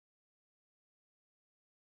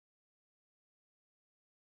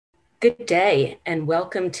Good day, and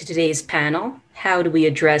welcome to today's panel, How Do We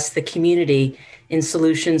Address the Community in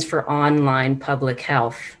Solutions for Online Public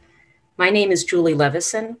Health? My name is Julie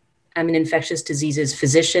Levison. I'm an infectious diseases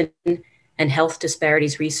physician and health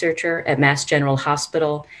disparities researcher at Mass General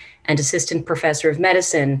Hospital and assistant professor of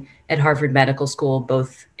medicine at Harvard Medical School,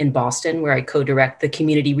 both in Boston, where I co-direct the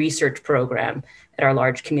community research program at our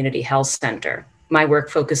large community health center. My work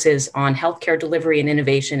focuses on healthcare delivery and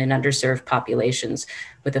innovation in underserved populations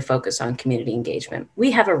with a focus on community engagement.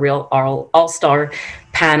 We have a real all-star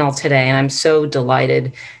panel today, and I'm so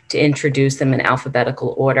delighted to introduce them in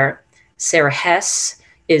alphabetical order. Sarah Hess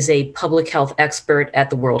is a public health expert at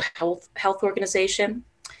the World Health Organization.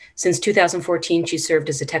 Since 2014, she served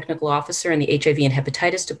as a technical officer in the HIV and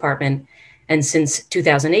hepatitis department, and since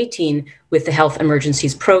 2018 with the Health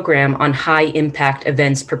Emergencies Program on High Impact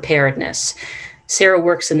Events Preparedness. Sarah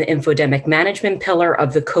works in the infodemic management pillar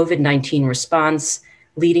of the COVID-19 response,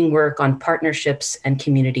 leading work on partnerships and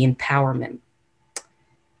community empowerment.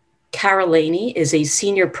 Laney is a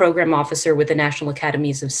senior program officer with the National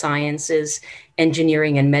Academies of Sciences,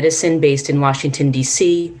 Engineering, and Medicine based in Washington,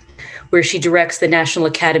 D.C., where she directs the National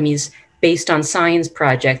Academies Based on Science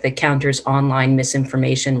project that counters online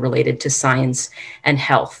misinformation related to science and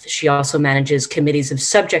health. She also manages committees of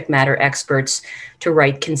subject matter experts to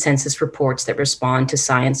write consensus reports that respond to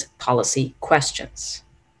science policy questions.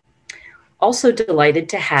 Also delighted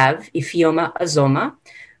to have Ifeoma Ozoma,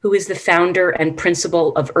 who is the founder and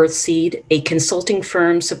principal of Earthseed, a consulting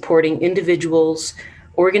firm supporting individuals,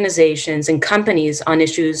 organizations, and companies on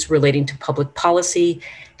issues relating to public policy,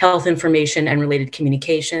 health information, and related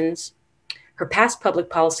communications. Her past public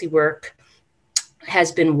policy work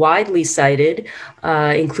has been widely cited,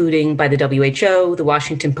 including by the WHO, the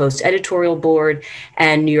Washington Post editorial board,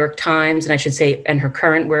 and New York Times, and I should say, and her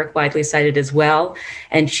current work widely cited as well.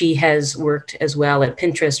 And she has worked as well at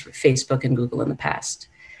Pinterest, Facebook, and Google in the past.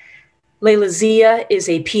 Leila is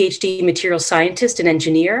a PhD material scientist and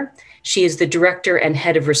engineer. She is the director and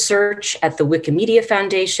head of research at the Wikimedia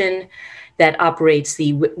Foundation that operates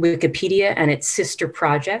the Wikipedia and its sister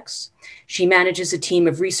projects. She manages a team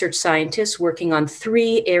of research scientists working on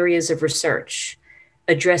 3 areas of research: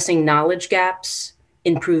 addressing knowledge gaps,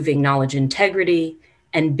 improving knowledge integrity,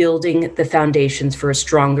 and building the foundations for a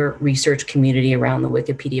stronger research community around the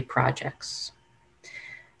Wikipedia projects.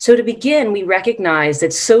 So to begin, we recognize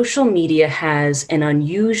that social media has an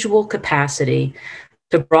unusual capacity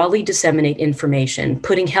to broadly disseminate information,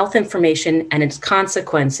 putting health information and its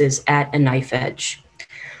consequences at a knife edge.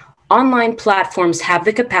 Online platforms have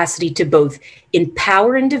the capacity to both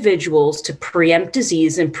empower individuals to preempt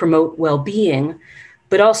disease and promote well-being,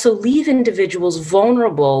 but also leave individuals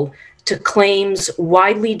vulnerable to claims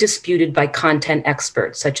widely disputed by content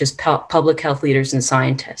experts, such as public health leaders and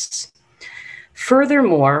scientists.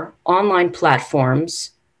 Furthermore, online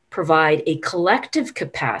platforms provide a collective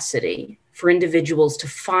capacity for individuals to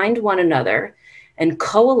find one another and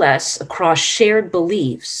coalesce across shared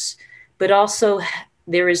beliefs, but also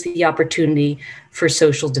there is the opportunity for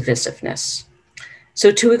social divisiveness.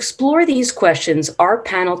 So to explore these questions, our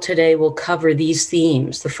panel today will cover these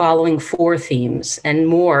themes, the following 4 themes, and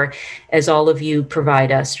more as all of you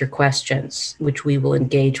provide us your questions, which we will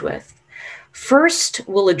engage with. First,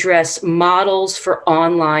 we'll address models for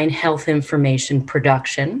online health information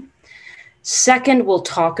production. Second, we'll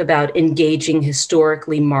talk about engaging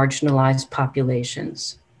historically marginalized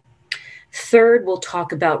populations. Third, we'll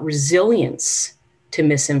talk about resilience to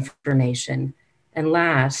misinformation. And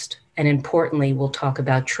last, and importantly, we'll talk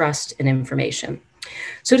about trust in information.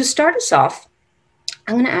 So to start us off,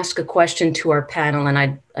 I'm going to ask a question to our panel, and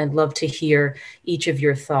I'd love to hear each of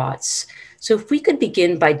your thoughts. So if we could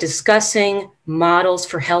begin by discussing models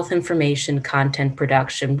for health information content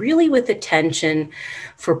production, really with attention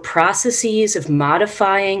for processes of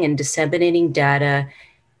modifying and disseminating data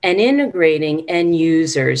and integrating end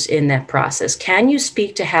users in that process. Can you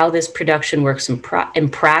speak to how this production works in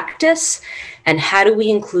practice, and how do we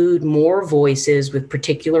include more voices with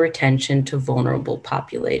particular attention to vulnerable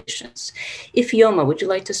populations? Ifeoma, would you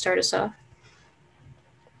like to start us off?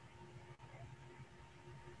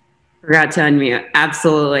 Forgot to unmute.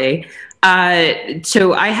 Absolutely.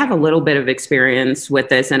 So I have a little bit of experience with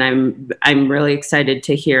this, and I'm really excited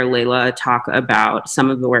to hear Leila talk about some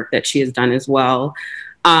of the work that she has done as well.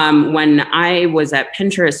 When I was at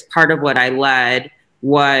Pinterest, part of what I led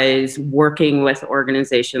was working with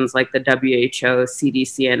organizations like the WHO,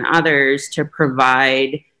 CDC, and others to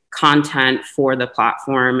provide content for the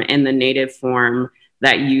platform in the native form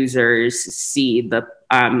that users see the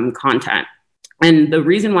content. And the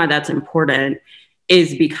reason why that's important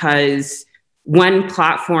is because when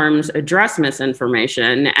platforms address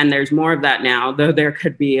misinformation, and there's more of that now, though there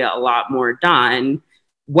could be a lot more done,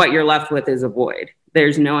 what you're left with is a void.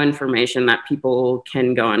 There's no information that people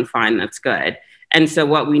can go and find that's good. And so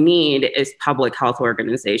what we need is public health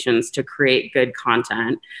organizations to create good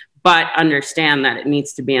content, but understand that it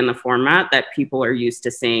needs to be in the format that people are used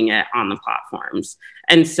to seeing it on the platforms.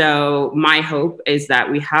 And so my hope is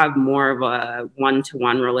that we have more of a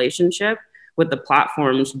one-to-one relationship with the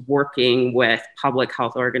platforms working with public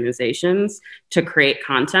health organizations to create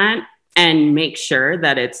content and make sure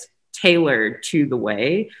that it's tailored to the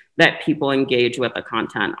way that people engage with the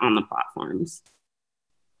content on the platforms.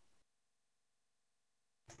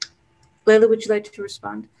 Leila, would you like to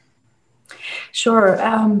respond? Sure.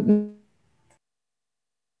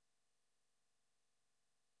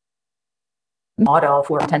 Model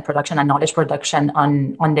for content production and knowledge production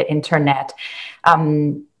on the internet.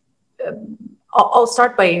 I'll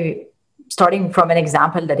start by starting from an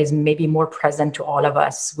example that is maybe more present to all of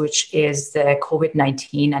us, which is the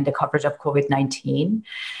COVID-19 and the coverage of COVID-19.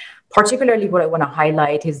 Particularly what I want to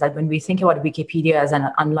highlight is that when we think about Wikipedia as an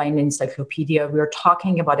online encyclopedia, we're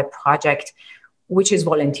talking about a project which is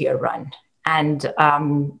volunteer run and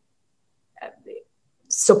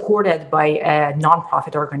supported by a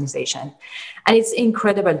nonprofit organization. And it's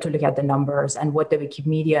incredible to look at the numbers and what the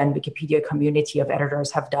Wikimedia and Wikipedia community of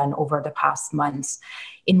editors have done over the past months.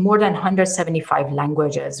 In more than 175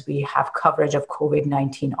 languages, we have coverage of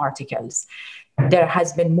COVID-19 articles. There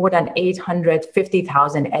has been more than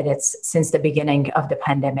 850,000 edits since the beginning of the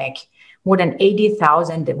pandemic. More than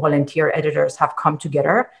 80,000 volunteer editors have come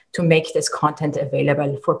together to make this content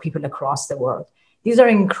available for people across the world. These are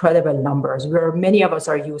incredible numbers, where many of us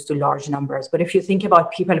are used to large numbers. But if you think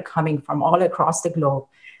about people coming from all across the globe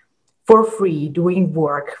for free, doing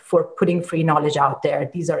work, for putting free knowledge out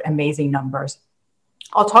there, these are amazing numbers.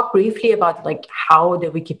 I'll talk briefly about how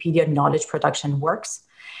the Wikipedia knowledge production works.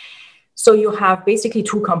 So you have basically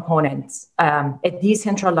two components, a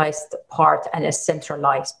decentralized part and a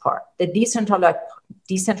centralized part. The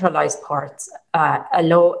decentralized parts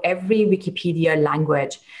allow every Wikipedia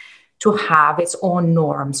language to have its own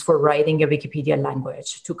norms for writing a Wikipedia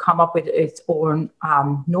language, to come up with its own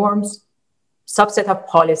norms, subset of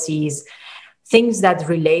policies, things that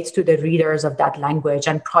relate to the readers of that language,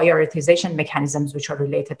 and prioritization mechanisms which are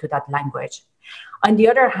related to that language. On the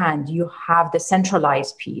other hand, you have the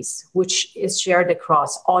centralized piece, which is shared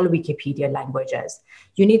across all Wikipedia languages.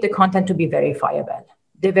 You need the content to be verifiable.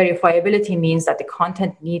 The verifiability means that the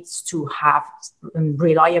content needs to have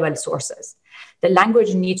reliable sources. The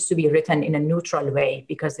language needs to be written in a neutral way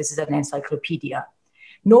because this is an encyclopedia.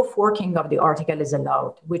 No forking of the article is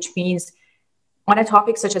allowed, which means on a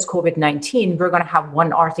topic such as COVID-19, we're going to have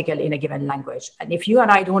one article in a given language. And if you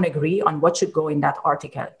and I don't agree on what should go in that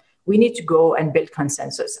article, we need to go and build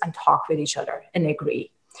consensus and talk with each other and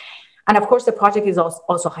agree. And of course, the project is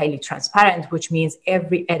also highly transparent, which means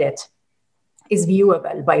every edit is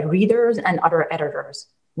viewable by readers and other editors.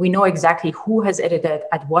 We know exactly who has edited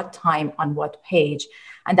at what time on what page.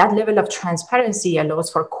 And that level of transparency allows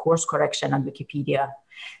for course correction on Wikipedia.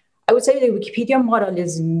 I would say the Wikipedia model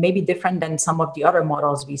is maybe different than some of the other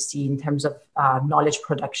models we see in terms of knowledge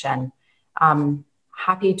production.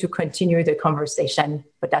 Happy to continue the conversation,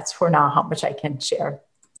 but that's for now how much I can share.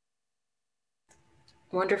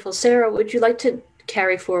 Wonderful. Sarah, would you like to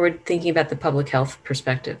carry forward thinking about the public health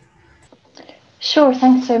perspective? Sure,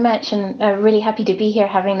 thanks so much, and really happy to be here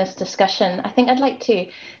having this discussion. I think I'd like to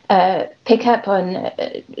pick up on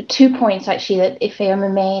 2 points actually that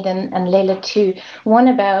Ifeoma made and Leila too. One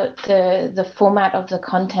about the format of the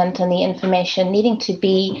content and the information needing to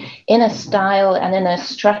be in a style and in a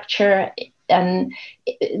structure and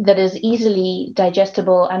that is easily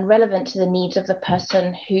digestible and relevant to the needs of the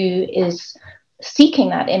person who is seeking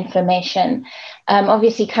that information.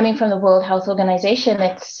 Obviously, coming from the World Health Organization,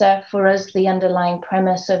 it's for us the underlying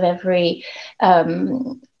premise of every,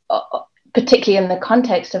 particularly in the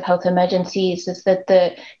context of health emergencies, is that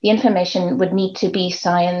the information would need to be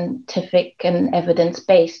scientific and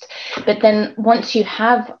evidence-based. But then once you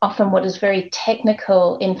have often what is very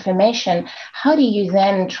technical information, how do you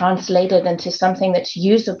then translate it into something that's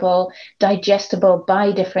usable, digestible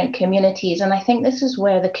by different communities? And I think this is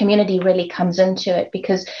where the community really comes into it,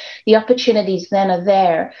 because the opportunities then are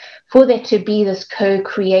there for there to be this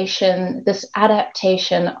co-creation, this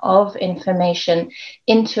adaptation of information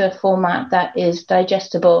into a format that is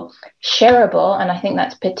digestible, shareable. And I think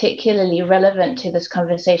that's particularly relevant to this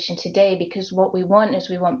conversation today, because what we want is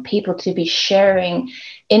we want people to be sharing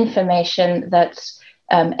information that's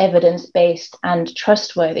evidence-based and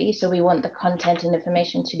trustworthy. So we want the content and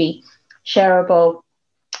information to be shareable.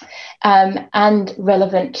 and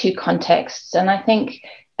relevant to contexts. And I think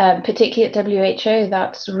particularly at WHO,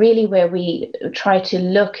 that's really where we try to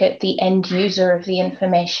look at the end user of the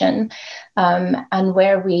information, and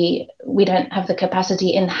where we don't have the capacity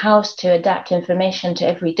in-house to adapt information to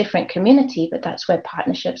every different community, but that's where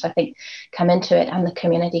partnerships, I think, come into it and the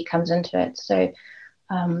community comes into it. So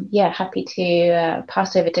yeah, happy to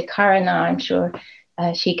pass over to Cara now. I'm sure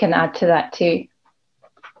she can add to that too.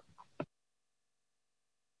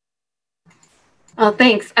 Well,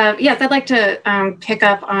 thanks. Yes, I'd like to pick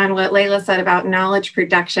up on what Leila said about knowledge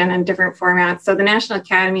production in different formats. So the National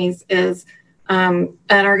Academies is an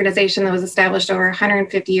organization that was established over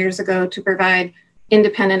 150 years ago to provide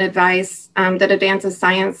independent advice that advances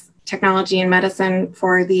science, technology, and medicine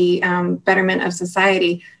for the betterment of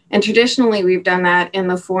society. And traditionally, we've done that in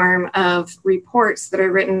the form of reports that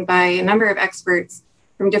are written by a number of experts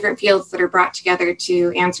from different fields that are brought together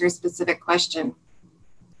to answer a specific question.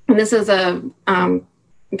 And this is a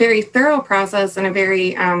very thorough process and a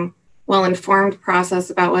very well-informed process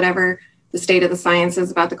about whatever the state of the science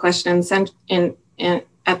is about the question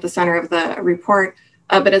at the center of the report,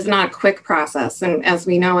 but it's not a quick process. And as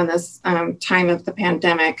we know in this time of the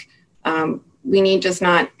pandemic, we need just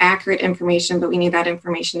not accurate information, but we need that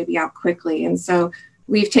information to be out quickly. And so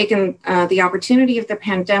we've taken the opportunity of the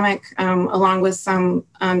pandemic, along with some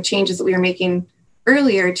changes that we were making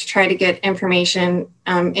earlier, to try to get information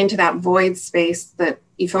into that void space that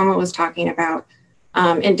Ifeoma was talking about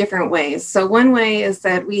in different ways. So one way is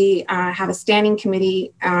that we have a standing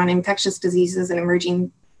committee on infectious diseases and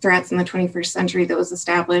emerging threats in the 21st century that was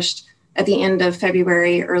established at the end of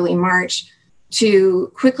February, early March,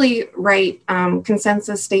 to quickly write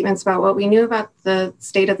consensus statements about what we knew about the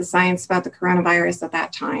state of the science about the coronavirus at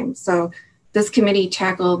that time. So this committee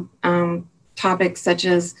tackled topics such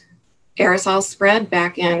as aerosol spread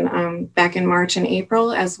back in March and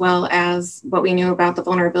April, as well as what we knew about the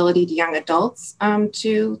vulnerability to young adults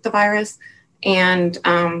to the virus, and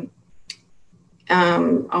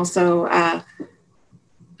also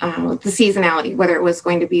the seasonality, whether it was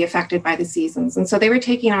going to be affected by the seasons. And so they were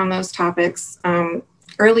taking on those topics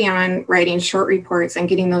early on, writing short reports and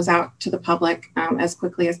getting those out to the public as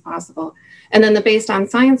quickly as possible. And then the Based on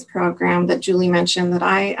Science program that Julie mentioned that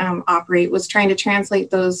I operate was trying to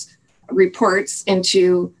translate those reports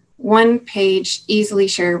into one-page, easily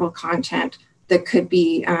shareable content that could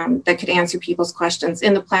be that could answer people's questions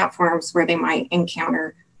in the platforms where they might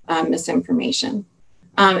encounter misinformation.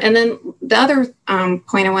 And then the other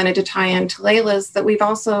point I wanted to tie into Leila is that we've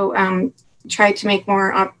also tried to make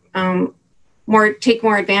take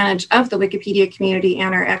more advantage of the Wikipedia community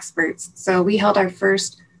and our experts. So we held our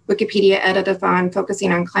first Wikipedia edit-a-thon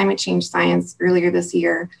focusing on climate change science earlier this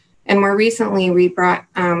year. And more recently, we brought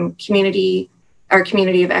our community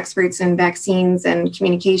of experts in vaccines and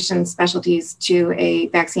communication specialties to a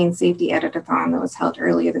vaccine safety edit-a-thon that was held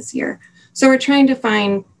earlier this year. So we're trying to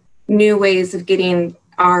find new ways of getting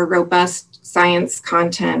our robust science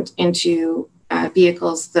content into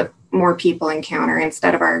vehicles that more people encounter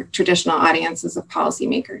instead of our traditional audiences of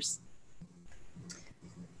policymakers.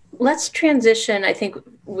 Let's transition, I think,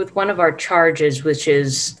 with one of our charges, which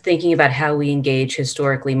is thinking about how we engage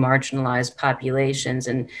historically marginalized populations.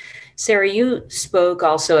 And Sarah, you spoke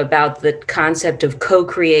also about the concept of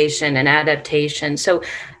co-creation and adaptation. So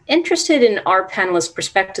interested in our panelists'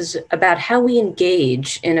 perspectives about how we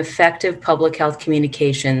engage in effective public health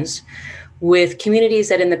communications with communities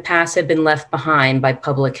that in the past have been left behind by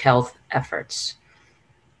public health efforts.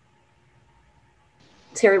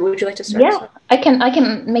 Sarah, would you like to start? Yeah, I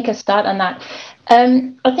can make a start on that.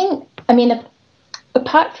 I mean,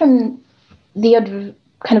 apart from the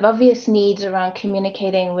kind of obvious needs around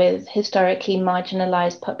communicating with historically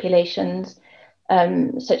marginalized populations,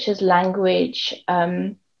 such as language,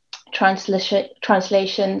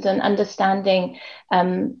 translations, and understanding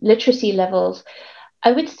literacy levels,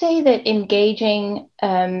 I would say that engaging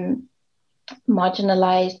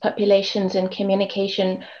marginalized populations in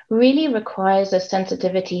communication really requires a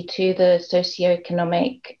sensitivity to the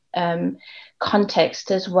socioeconomic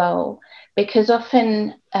context as well, because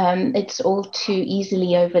often it's all too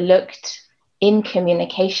easily overlooked in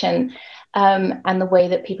communication and the way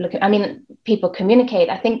that people communicate.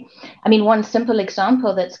 I mean, one simple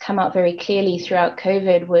example that's come out very clearly throughout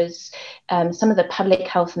COVID was some of the public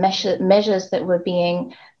health measures that were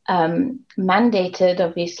being mandated,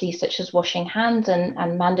 obviously, such as washing hands and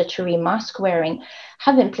mandatory mask wearing,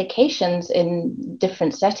 have implications in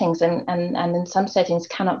different settings and in some settings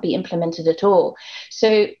cannot be implemented at all.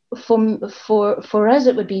 So for us,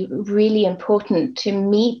 it would be really important to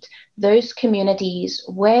meet those communities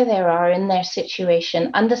where they are in their situation,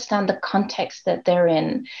 understand the context that they're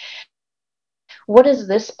in, what is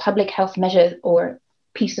this public health measure or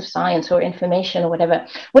piece of science or information or whatever,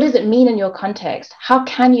 what does it mean in your context? How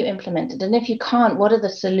can you implement it? And if you can't, what are the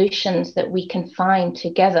solutions that we can find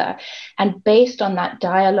together? And based on that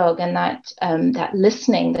dialogue and that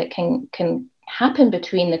listening that can happen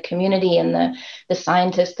between the community and the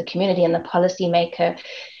scientist, the community and the policymaker,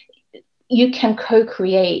 you can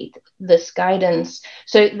co-create this guidance.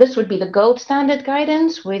 So this would be the gold standard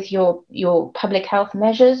guidance with your public health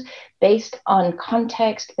measures based on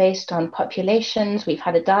context, based on populations. We've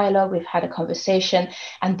had a dialogue, we've had a conversation,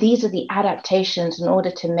 and these are the adaptations in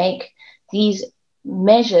order to make these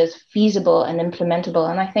measures feasible and implementable.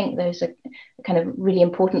 And I think those are kind of really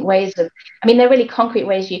important ways of, I mean, they're really concrete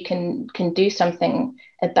ways you can do something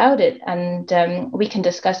about it. And we can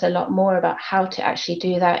discuss a lot more about how to actually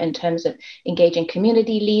do that in terms of engaging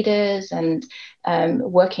community leaders and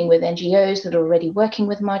working with NGOs that are already working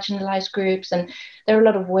with marginalized groups. And there are a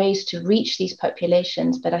lot of ways to reach these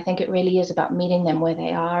populations, but I think it really is about meeting them where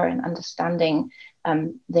they are and understanding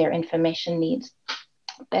their information needs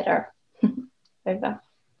better. Over.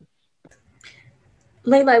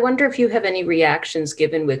 Leila, I wonder if you have any reactions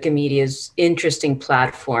given Wikimedia's interesting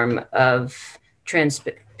platform of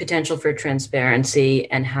potential for transparency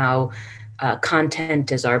and how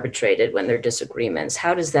content is arbitrated when there are disagreements.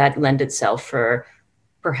 How does that lend itself for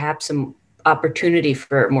perhaps some opportunity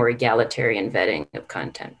for more egalitarian vetting of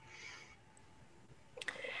content?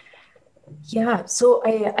 Yeah, so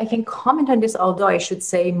I can comment on this, although I should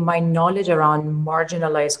say my knowledge around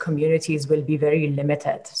marginalized communities will be very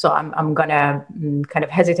limited. So I'm gonna kind of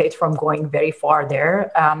hesitate from going very far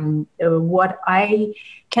there. What I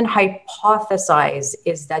can hypothesize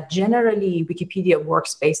is that generally Wikipedia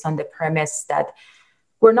works based on the premise that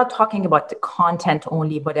we're not talking about the content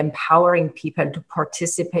only, but empowering people to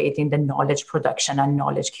participate in the knowledge production and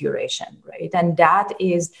knowledge curation, right? And that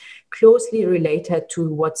is closely related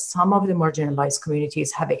to what some of the marginalized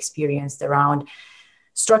communities have experienced around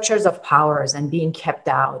structures of powers and being kept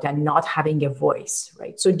out and not having a voice,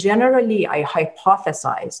 right? So generally, I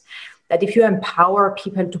hypothesize that if you empower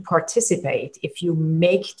people to participate, if you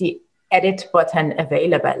make the edit button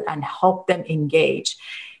available and help them engage,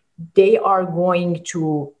 they are going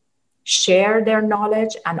to share their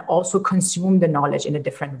knowledge and also consume the knowledge in a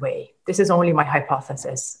different way. This is only my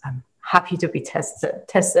hypothesis. I'm happy to be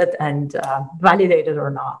tested and validated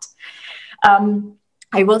or not.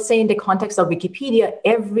 I will say in the context of Wikipedia,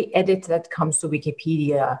 every edit that comes to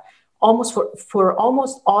Wikipedia, almost for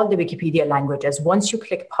almost all the Wikipedia languages, once you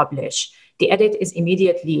click publish, the edit is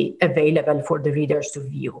immediately available for the readers to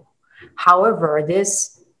view. However,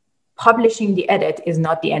 this publishing the edit is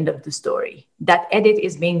not the end of the story. That edit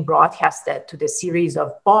is being broadcasted to the series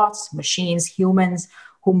of bots, machines, humans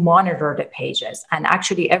who monitor the pages. And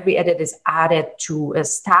actually every edit is added to a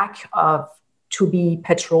stack of to be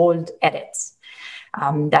patrolled edits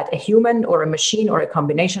that a human or a machine or a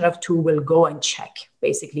combination of two will go and check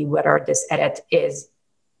basically whether this edit is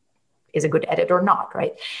a good edit or not,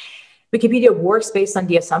 right? Wikipedia works based on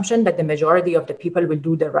the assumption that the majority of the people will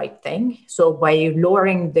do the right thing. So by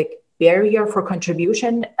lowering the barrier for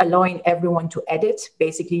contribution, allowing everyone to edit,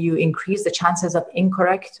 basically you increase the chances of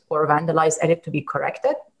incorrect or vandalized edit to be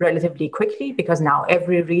corrected relatively quickly, because now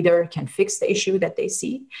every reader can fix the issue that they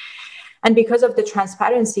see. And because of the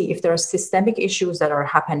transparency, if there are systemic issues that are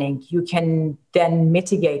happening, you can then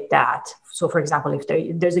mitigate that. So for example, if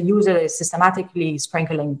there's a user that is systematically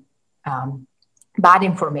sprinkling bad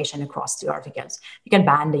information across the articles, you can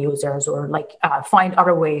ban the users or find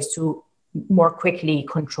other ways to more quickly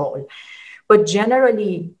control. But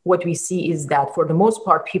generally, what we see is that for the most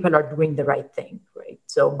part, people are doing the right thing, right?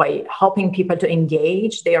 So by helping people to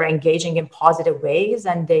engage, they are engaging in positive ways,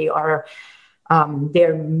 and they're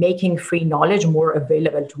making free knowledge more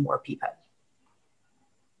available to more people.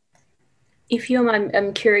 Ifeoma,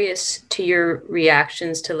 I'm curious to your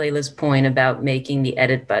reactions to Leila's point about making the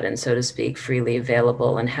edit button, so to speak, freely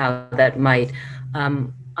available, and how that might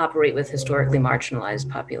operate with historically marginalized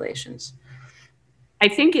populations. I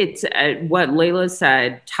think it's what Leila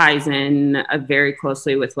said ties in very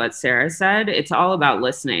closely with what Sarah said. It's all about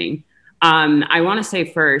listening. I want to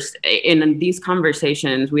say first, in these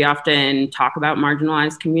conversations, we often talk about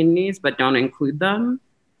marginalized communities, but don't include them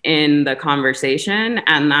in the conversation.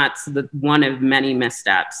 And that's one of many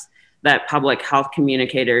missteps that public health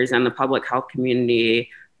communicators and the public health community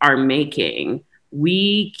are making.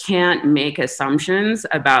 We can't make assumptions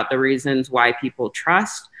about the reasons why people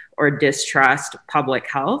trust or distrust public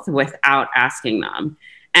health without asking them.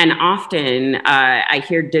 And often I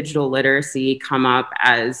hear digital literacy come up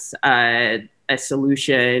as a a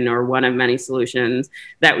solution or one of many solutions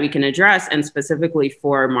that we can address, and specifically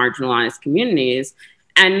for marginalized communities.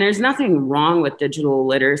 And there's nothing wrong with digital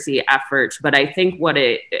literacy efforts, but I think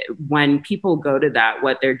when people go to that,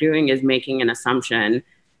 what they're doing is making an assumption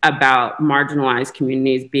about marginalized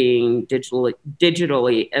communities being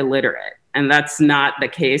digitally illiterate. And that's not the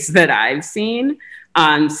case that I've seen.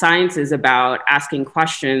 Science is about asking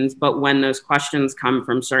questions, but when those questions come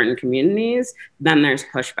from certain communities, then there's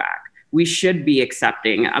pushback. We should be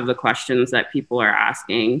accepting of the questions that people are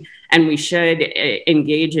asking, and we should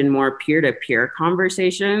engage in more peer-to-peer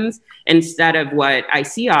conversations instead of what I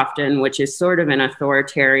see often, which is sort of an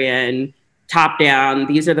authoritarian, top-down,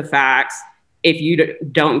 these are the facts. If you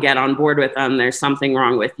don't get on board with them, there's something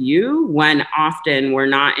wrong with you, when often we're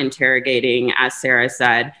not interrogating, as Sarah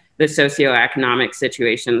said, the socioeconomic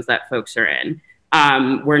situations that folks are in.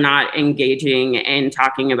 We're not engaging in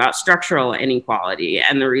talking about structural inequality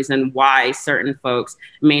and the reason why certain folks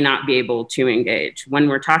may not be able to engage. When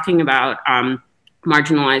we're talking about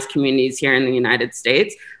marginalized communities here in the United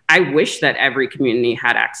States, I wish that every community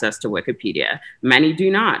had access to Wikipedia. Many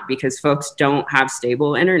do not, because folks don't have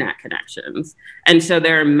stable internet connections. And so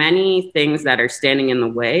there are many things that are standing in the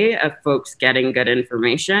way of folks getting good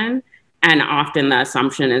information. And often the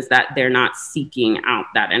assumption is that they're not seeking out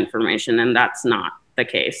that information, and that's not the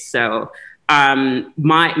case. So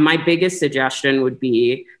my biggest suggestion would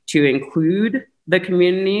be to include the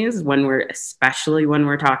communities especially when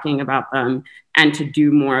we're talking about them, and to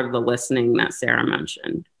do more of the listening that Sarah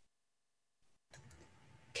mentioned.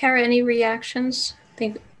 Kara, any reactions? I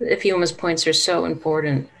think Ifeoma's points are so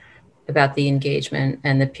important about the engagement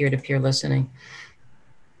and the peer-to-peer listening.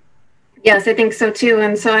 Yes, I think so too.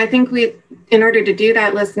 And so I think in order to do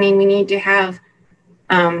that listening, we need to have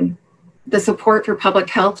the support for public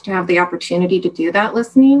health to have the opportunity to do that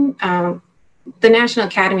listening. The National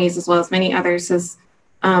Academies, as well as many others, has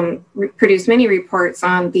produced many reports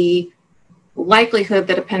on the likelihood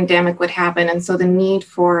that a pandemic would happen, and so the need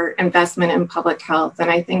for investment in public health.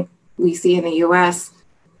 And I think we see in the US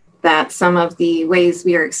that some of the ways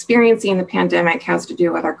we are experiencing the pandemic has to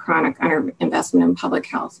do with our chronic underinvestment in public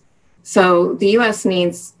health. So the US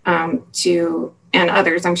needs to, and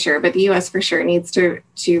others I'm sure, but the US for sure needs to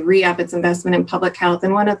re-up its investment in public health.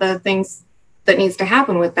 And one of the things that needs to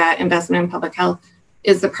happen with that investment in public health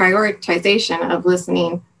is the prioritization of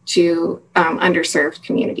listening to underserved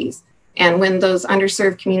communities. And when those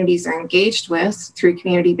underserved communities are engaged with through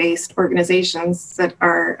community-based organizations that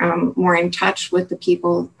are more in touch with the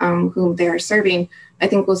people whom they're serving, I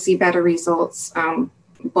think we'll see better results,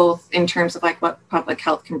 both in terms of like what public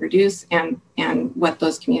health can produce and what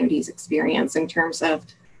those communities experience in terms of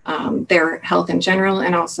their health in general,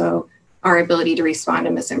 and also our ability to respond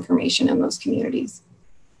to misinformation in those communities.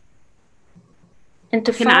 And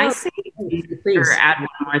to add one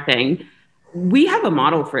more thing? We have a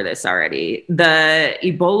model for this already. The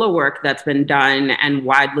Ebola work that's been done and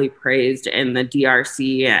widely praised in the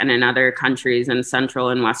DRC and in other countries in Central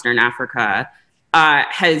and Western Africa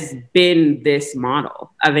has been this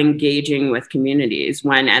model of engaging with communities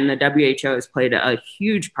and the WHO has played a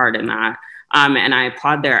huge part in that. And I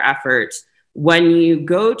applaud their efforts. When you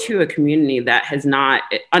go to a community that has not,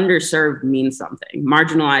 underserved means something,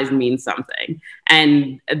 marginalized means something.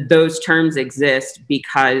 And those terms exist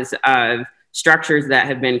because of structures that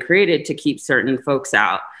have been created to keep certain folks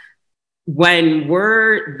out. When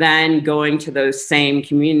we're then going to those same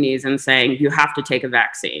communities and saying, you have to take a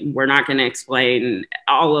vaccine, we're not going to explain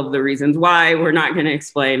all of the reasons why, we're not going to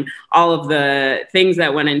explain all of the things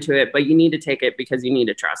that went into it, but you need to take it because you need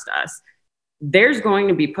to trust us. There's going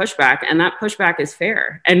to be pushback, and that pushback is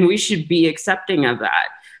fair, and we should be accepting of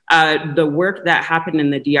that. The work that happened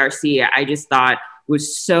in the DRC, I just thought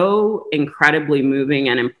was so incredibly moving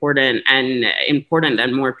and important that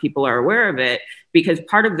more people are aware of it, because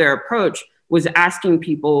part of their approach was asking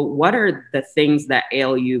people, what are the things that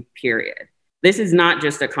ail you, period? This is not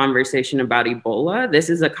just a conversation about Ebola.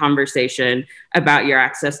 This is a conversation about your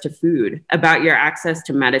access to food, about your access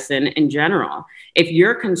to medicine in general. If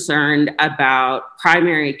you're concerned about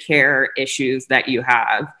primary care issues that you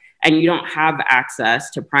have, and you don't have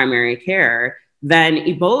access to primary care, then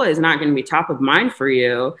Ebola is not going to be top of mind for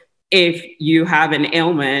you if you have an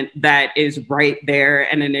ailment that is right there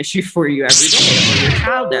and an issue for you every day, or your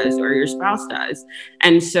child does, or your spouse does.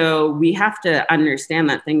 And so we have to understand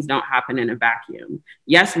that things don't happen in a vacuum.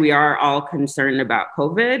 Yes, we are all concerned about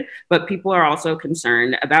COVID, but people are also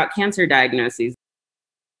concerned about cancer diagnoses,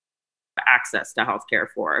 access to healthcare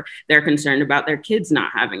for. They're concerned about their kids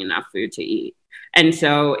not having enough food to eat. And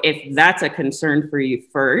so if that's a concern for you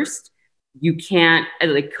first, you can't,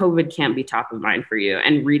 like, COVID can't be top of mind for you.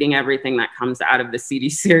 And reading everything that comes out of the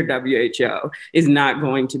CDC or WHO is not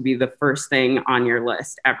going to be the first thing on your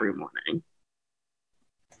list every morning.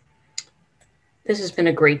 This has been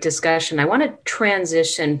a great discussion. I want to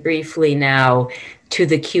transition briefly now to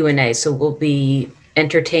the Q&A. So we'll be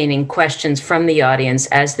entertaining questions from the audience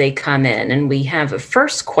as they come in. And we have a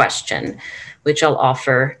first question, which I'll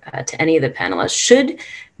offer to any of the panelists. Should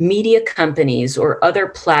media companies or other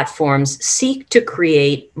platforms seek to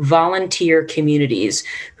create volunteer communities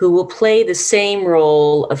who will play the same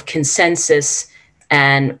role of consensus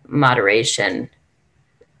and moderation?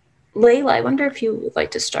 Leila, I wonder if you would like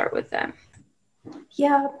to start with that.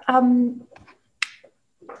 Yeah,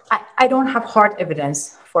 I don't have hard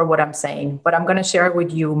evidence for what I'm saying, but I'm going to share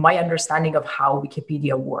with you my understanding of how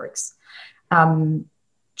Wikipedia works.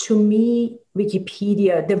 To me,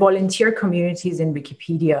 Wikipedia, the volunteer communities in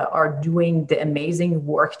Wikipedia are doing the amazing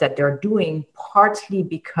work that they're doing, partly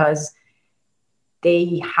because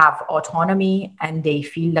they have autonomy and they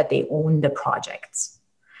feel that they own the projects.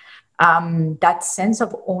 That sense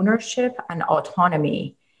of ownership and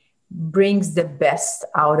autonomy brings the best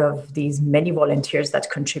out of these many volunteers that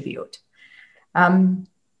contribute.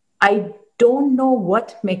 I don't know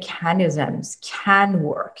what mechanisms can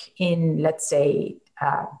work in, let's say,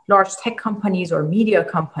 large tech companies or media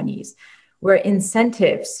companies where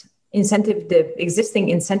the existing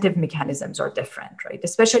incentive mechanisms are different, right?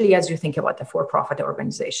 Especially as you think about the for-profit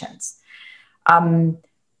organizations.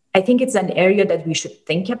 I think it's an area that we should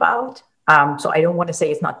think about. So I don't want to say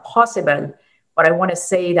it's not possible, but I want to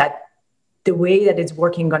say that the way that it's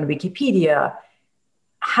working on Wikipedia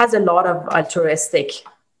has a lot of altruistic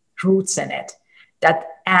roots in it,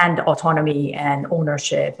 and autonomy and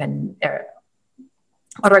ownership and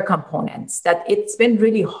other components that it's been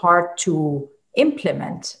really hard to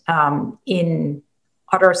implement in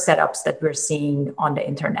other setups that we're seeing on the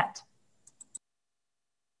internet.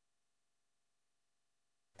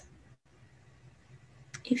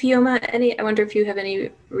 Ifeoma, I wonder if you have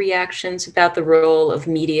any reactions about the role of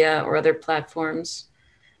media or other platforms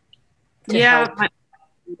to help the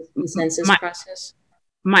consensus process?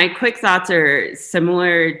 My quick thoughts are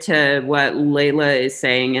similar to what Leila is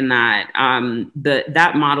saying, in that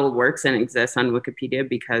that model works and exists on Wikipedia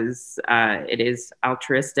because it is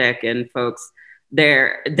altruistic, and folks,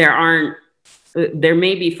 there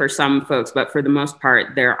may be for some folks, but for the most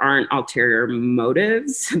part, there aren't ulterior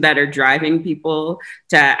motives that are driving people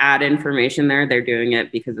to add information there. They're doing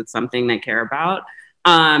it because it's something they care about.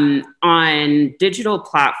 On digital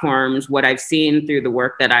platforms, what I've seen through the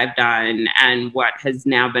work that I've done and what has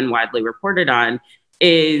now been widely reported on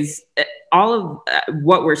is all of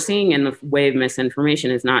what we're seeing in the way of misinformation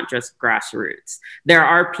is not just grassroots. There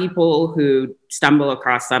are people who stumble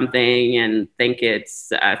across something and think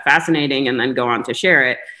it's fascinating and then go on to share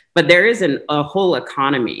it. But there isn't a whole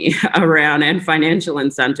economy around, and financial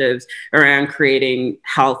incentives around, creating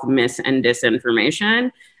health mis and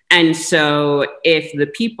disinformation. And so if the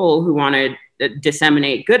people who want to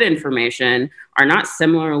disseminate good information are not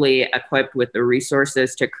similarly equipped with the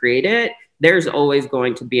resources to create it, there's always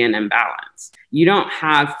going to be an imbalance. You don't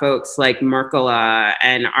have folks like Merkala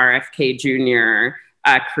and RFK Jr.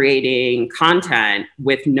 Creating content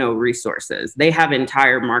with no resources. They have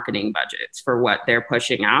entire marketing budgets for what they're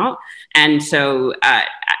pushing out. And so I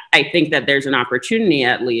think that there's an opportunity,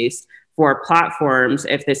 at least, for platforms,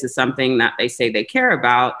 if this is something that they say they care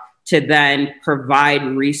about, to then provide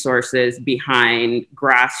resources behind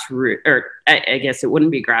grassroots, or I guess it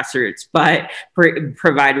wouldn't be grassroots, but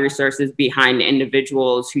provide resources behind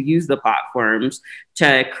individuals who use the platforms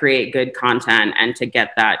to create good content and to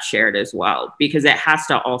get that shared as well. Because it has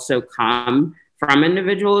to also come from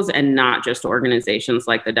individuals and not just organizations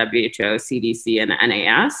like the WHO, CDC, and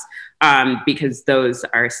NAS, because those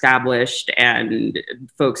are established and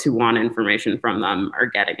folks who want information from them are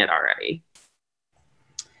getting it already.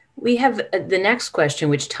 We have the next question,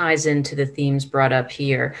 which ties into the themes brought up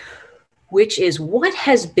here, which is, what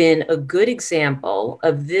has been a good example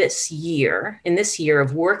of this year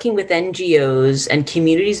of working with NGOs and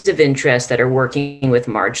communities of interest that are working with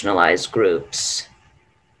marginalized groups?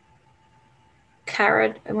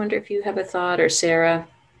 Kara, I wonder if you have a thought, or Sarah.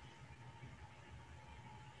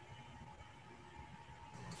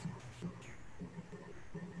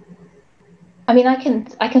 I mean, I can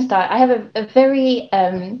start. I have a very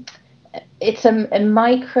it's a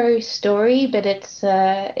micro story, but it's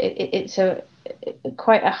a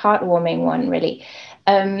quite a heartwarming one, really.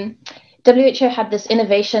 WHO had this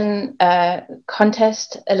innovation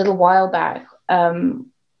contest a little while back, and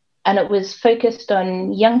it was focused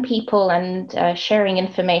on young people and sharing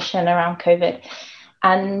information around COVID.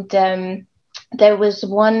 And there was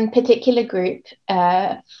one particular group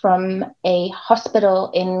from a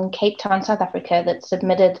hospital in Cape Town, South Africa, that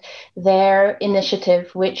submitted their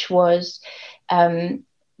initiative, which was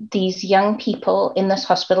these young people in this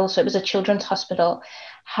hospital, so it was a children's hospital,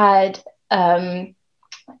 had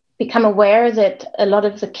become aware that a lot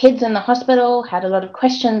of the kids in the hospital had a lot of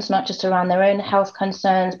questions, not just around their own health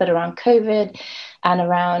concerns, but around COVID and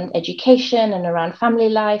around education and around family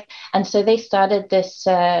life. And so they started this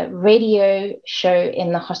radio show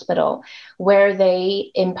in the hospital where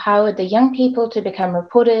they empowered the young people to become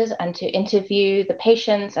reporters and to interview the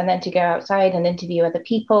patients, and then to go outside and interview other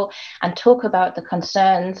people and talk about the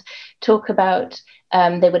concerns, talk about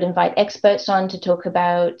they would invite experts on to talk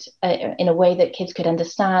about, in a way that kids could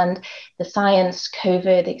understand, the science,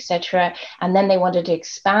 COVID, etc. And then they wanted to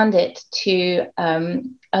expand it to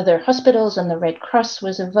other hospitals, and the Red Cross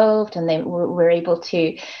was involved, and they were able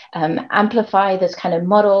to amplify this kind of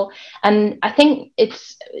model. And I think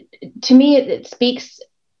it's, to me, it speaks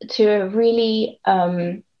to a really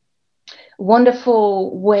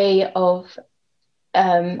wonderful way of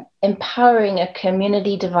empowering a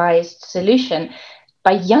community-devised solution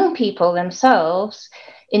by young people themselves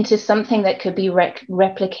into something that could be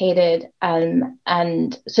replicated,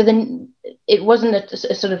 and so then it wasn't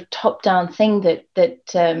a sort of top-down thing that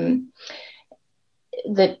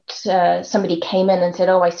somebody came in and said,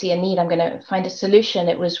 oh, I see a need, I'm going to find a solution.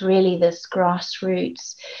 It was really this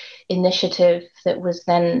grassroots initiative that was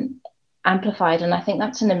then amplified. And I think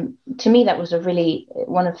that's to me, that was a really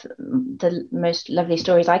one of the most lovely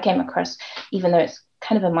stories I came across, even though it's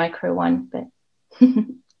kind of a micro one. But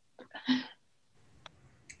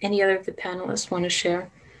any other of the panelists want to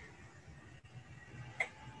share?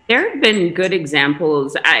 There have been good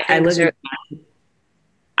examples. I live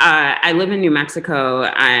in New Mexico,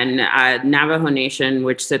 and Navajo Nation,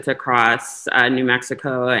 which sits across New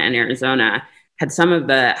Mexico and Arizona, had some of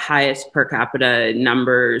the highest per capita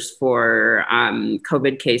numbers for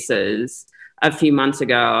COVID cases a few months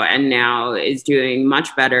ago, and now is doing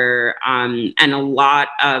much better. And a lot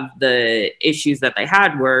of the issues that they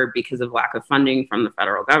had were because of lack of funding from the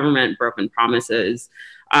federal government, broken promises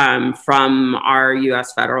from our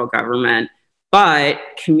US federal government. But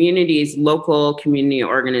communities, local community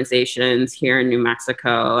organizations here in New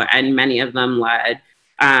Mexico, and many of them led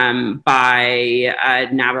by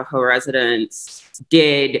Navajo residents,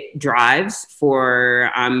 did drives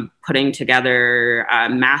for putting together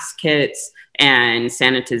mask kits and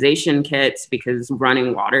sanitization kits, because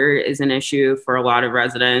running water is an issue for a lot of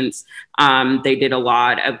residents. They did a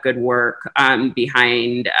lot of good work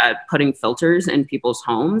behind putting filters in people's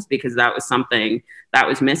homes, because that was something that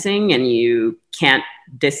was missing, and you can't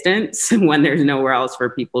distance when there's nowhere else for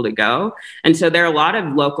people to go. And so there are a lot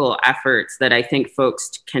of local efforts that I think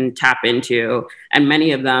folks can tap into, and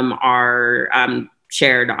many of them are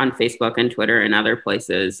shared on Facebook and Twitter and other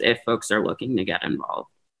places if folks are looking to get involved.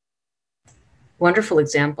 Wonderful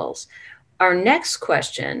examples. Our next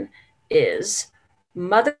question is,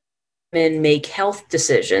 mother women make health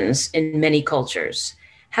decisions in many cultures.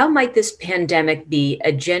 How might this pandemic be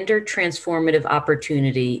a gender transformative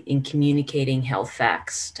opportunity in communicating health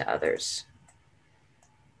facts to others?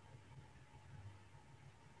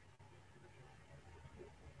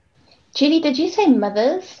 Julie, did you say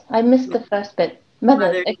mothers? I missed the first bit.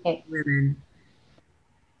 Mothers, okay. Women.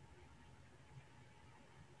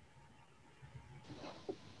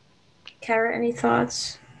 Kara, any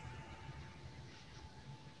thoughts?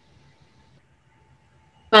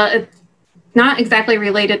 Well, it's not exactly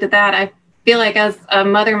related to that. I feel like as a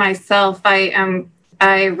mother myself, I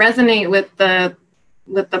resonate with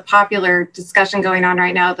the popular discussion going on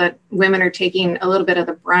right now that women are taking a little bit of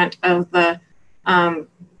the brunt of the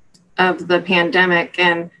pandemic,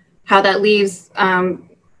 and how that leaves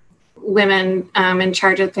women in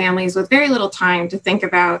charge of families with very little time to think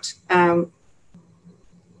about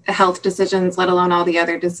health decisions, let alone all the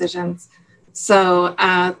other decisions. So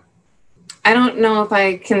I don't know if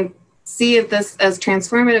I can see this as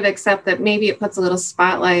transformative, except that maybe it puts a little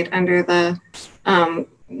spotlight under the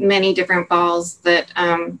many different balls that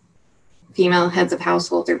female heads of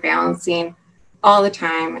households are balancing all the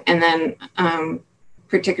time. And then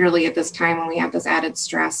particularly at this time when we have this added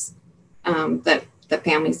stress that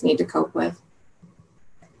families need to cope with.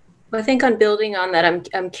 Well, I think on building on that,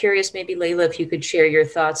 I'm curious, maybe Leila, if you could share your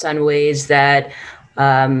thoughts on ways that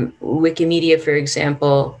Wikimedia, for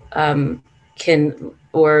example, can,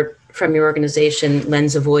 or from your organization,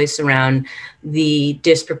 lends a voice around the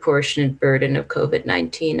disproportionate burden of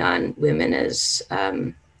COVID-19 on women as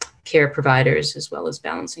care providers, as well as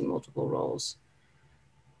balancing multiple roles.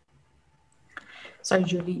 Sorry,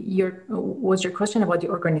 Julie, was your question about the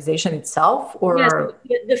organization itself, or?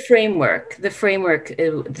 Yes, the framework,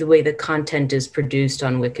 the way the content is produced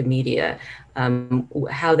on Wikimedia,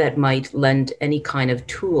 how that might lend any kind of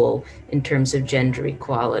tool in terms of gender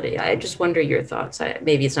equality. I just wonder your thoughts.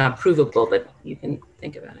 Maybe it's not provable, but you can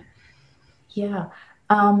think about it. Yeah,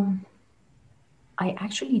 I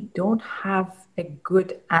actually don't have a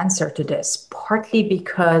good answer to this, partly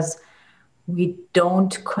because we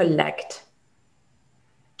don't collect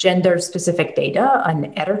gender-specific data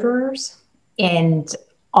on editors and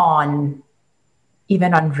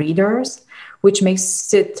even on readers, which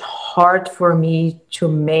makes it hard for me to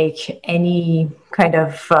make any kind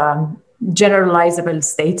of generalizable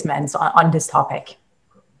statements on this topic.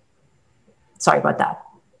 Sorry about that.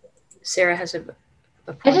 Sarah has a point.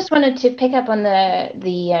 I just wanted to pick up on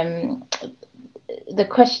the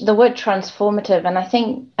question, the word transformative, and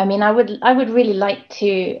I would really like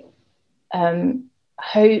to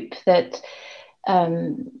hope that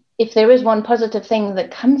if there is one positive thing that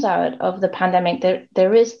comes out of the pandemic,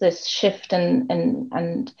 there is this shift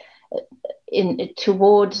and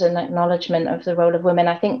towards an acknowledgement of the role of women.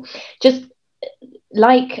 I think, just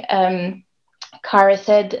like Kara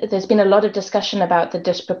said, there's been a lot of discussion about the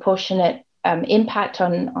disproportionate impact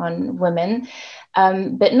on women,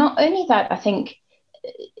 but not only that, I think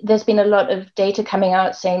there's been a lot of data coming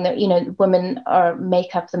out saying that, women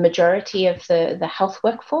make up the majority of the health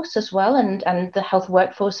workforce as well, and the health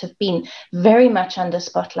workforce have been very much under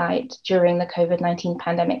spotlight during the COVID-19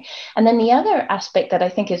 pandemic. And then the other aspect that I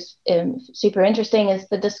think is super interesting is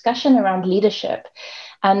the discussion around leadership.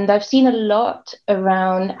 And I've seen a lot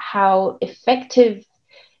around how effective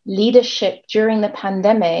leadership during the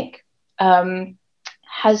pandemic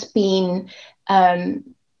has been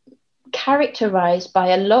characterized by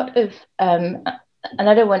a lot of, and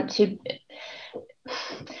I don't want to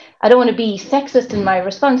be sexist in my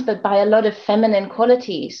response, but by a lot of feminine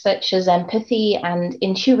qualities such as empathy and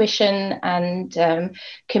intuition and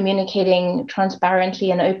communicating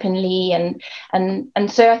transparently and openly,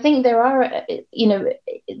 and so I think there are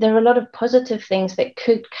a lot of positive things that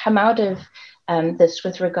could come out of this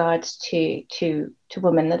with regards to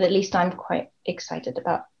women that at least I'm quite excited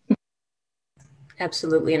about.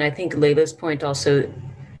 Absolutely. And I think Leila's point also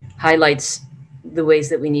highlights the ways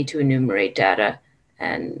that we need to enumerate data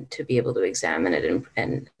and to be able to examine it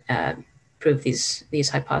and prove these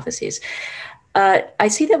hypotheses. I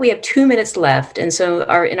see that we have 2 minutes left. And so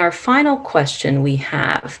in our final question we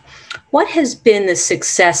have, what has been the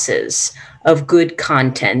successes of good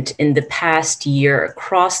content in the past year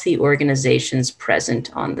across the organizations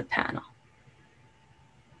present on the panel?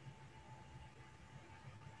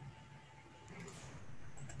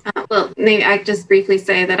 Well, maybe I just briefly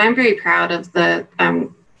say that I'm very proud of the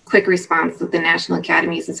quick response that the National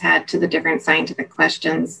Academies has had to the different scientific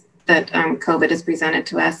questions that COVID has presented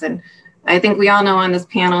to us. And I think we all know on this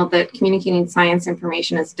panel that communicating science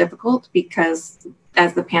information is difficult because,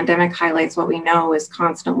 as the pandemic highlights, what we know is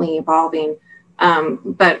constantly evolving.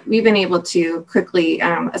 But we've been able to quickly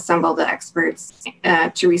assemble the experts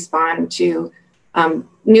to respond to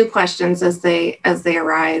new questions as they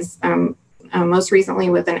arise. Most recently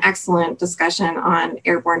with an excellent discussion on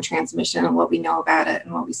airborne transmission and what we know about it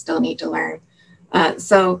and what we still need to learn.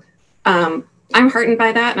 So I'm heartened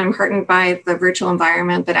by that, and I'm heartened by the virtual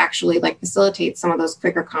environment that actually facilitates some of those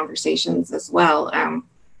quicker conversations as well.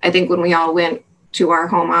 I think when we all went to our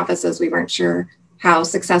home offices, we weren't sure how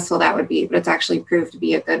successful that would be, but it's actually proved to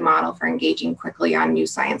be a good model for engaging quickly on new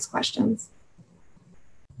science questions.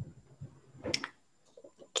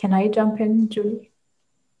 Can I jump in, Julie?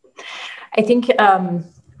 I think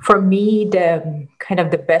for me, the kind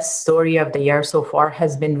of the best story of the year so far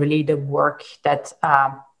has been really the work that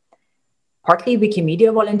partly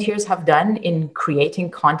Wikimedia volunteers have done in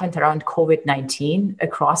creating content around COVID-19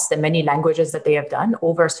 across the many languages that they have done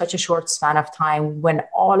over such a short span of time when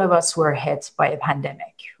all of us were hit by a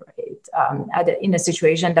pandemic, right? In a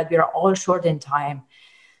situation that we are all short in time,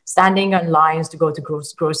 standing on lines to go to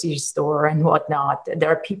grocery store and whatnot. There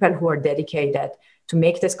are people who are dedicated to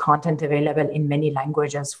make this content available in many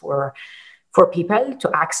languages for people to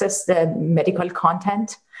access the medical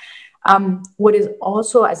content. What is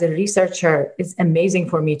also, as a researcher, is amazing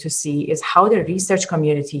for me to see is how the research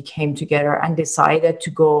community came together and decided to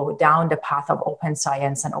go down the path of open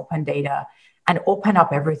science and open data and open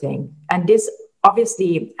up everything. And this,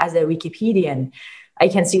 obviously, as a Wikipedian, I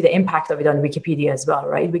can see the impact of it on Wikipedia as well,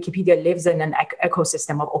 right? Wikipedia lives in an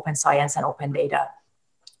ecosystem of open science and open data.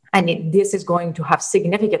 And this is going to have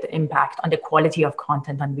significant impact on the quality of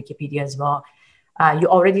content on Wikipedia as well. You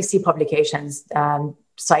already see publications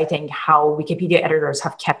citing how Wikipedia editors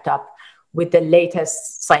have kept up with the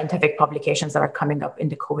latest scientific publications that are coming up in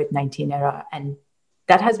the COVID-19 era. And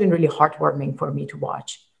that has been really heartwarming for me to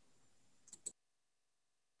watch.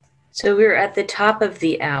 So we're at the top of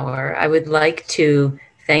the hour. I would like to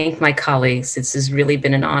thank my colleagues. This has really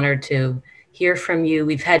been an honor to hear from you.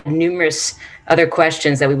 We've had numerous other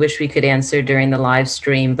questions that we wish we could answer during the live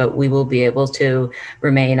stream, but we will be able to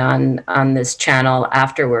remain on this channel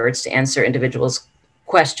afterwards to answer individuals'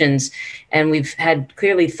 questions. And we've had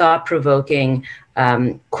clearly thought-provoking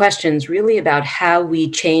questions really about how we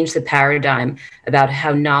change the paradigm about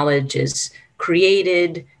how knowledge is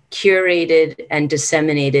created, curated, and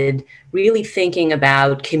disseminated, really thinking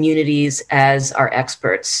about communities as our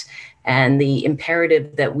experts. And the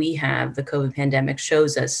imperative that we have, the COVID pandemic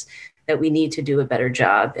shows us that we need to do a better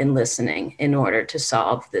job in listening in order to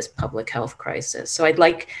solve this public health crisis. So I'd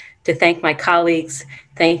like to thank my colleagues,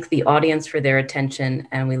 thank the audience for their attention,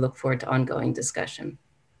 and we look forward to ongoing discussion.